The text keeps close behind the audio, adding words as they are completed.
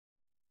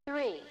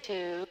3,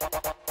 2,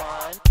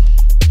 1.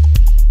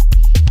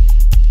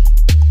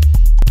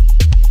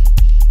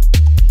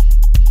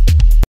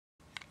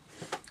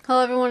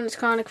 Hello everyone, it's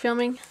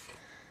ChronicFilming,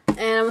 and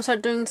I'm going to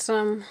start doing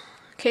some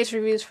case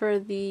reviews for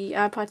the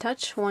iPod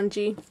Touch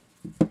 1G.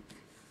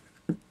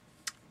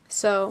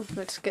 So,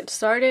 let's get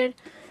started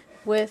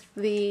with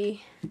the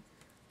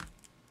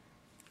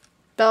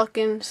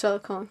Belkin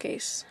Silicone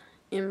case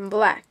in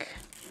black.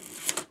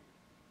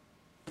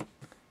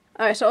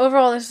 Alright, so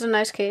overall this is a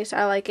nice case.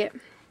 I like it.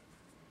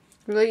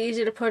 Really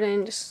easy to put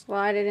in, just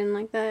slide it in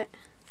like that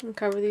and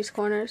cover these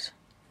corners.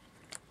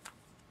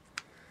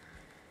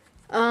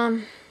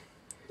 In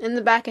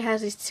the back it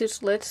has these two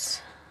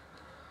slits.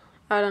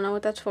 I don't know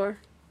what that's for.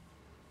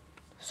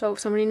 So if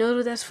somebody knows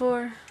what that's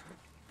for,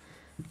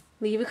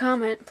 leave a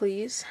comment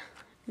please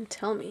and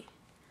tell me.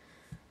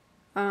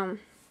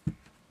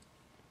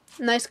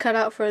 Nice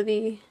cutout for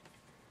the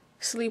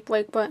sleep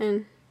wake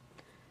button.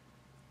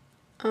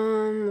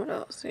 What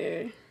else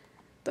here?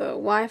 The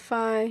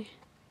Wi-Fi.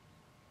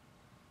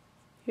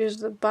 Here's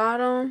the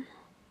bottom.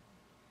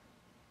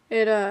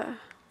 It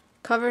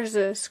covers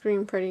the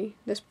screen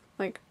this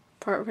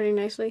part pretty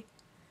nicely.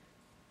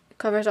 It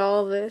covers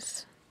all of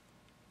this.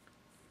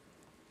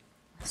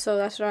 So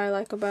that's what I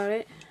like about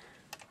it.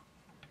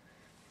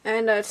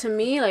 And to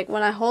me, like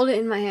when I hold it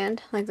in my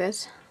hand like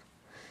this,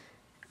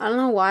 I don't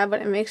know why,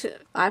 but it makes the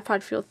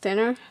iPod feel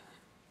thinner.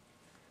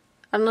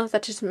 I don't know if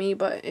that's just me,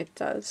 but it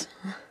does.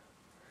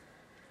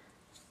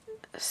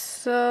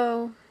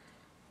 So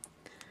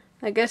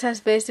I guess that's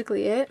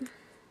basically it.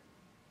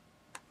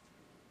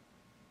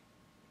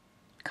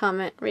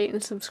 Comment, rate,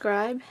 and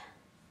subscribe.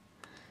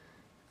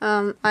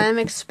 I am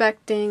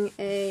expecting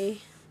a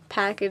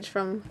package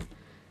from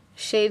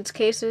Shades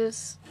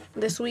Cases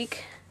this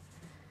week,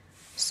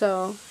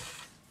 so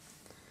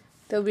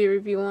there'll be a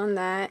review on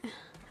that.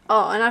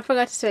 Oh, and I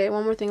forgot to say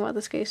one more thing about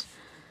this case.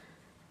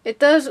 It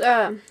does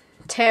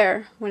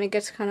tear when it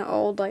gets kind of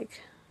old,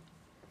 like,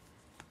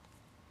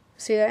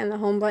 see that in the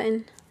home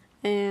button,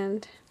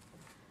 and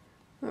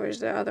where's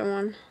the other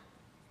one?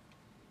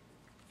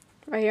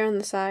 Right here on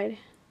the side.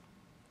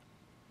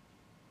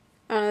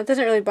 It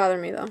doesn't really bother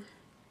me though.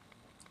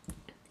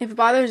 If it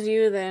bothers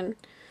you, then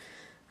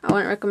I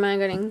wouldn't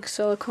recommend getting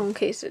silicone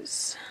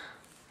cases.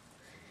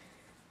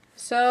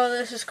 So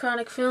this is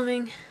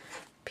ChronicFilming.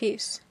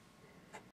 Peace.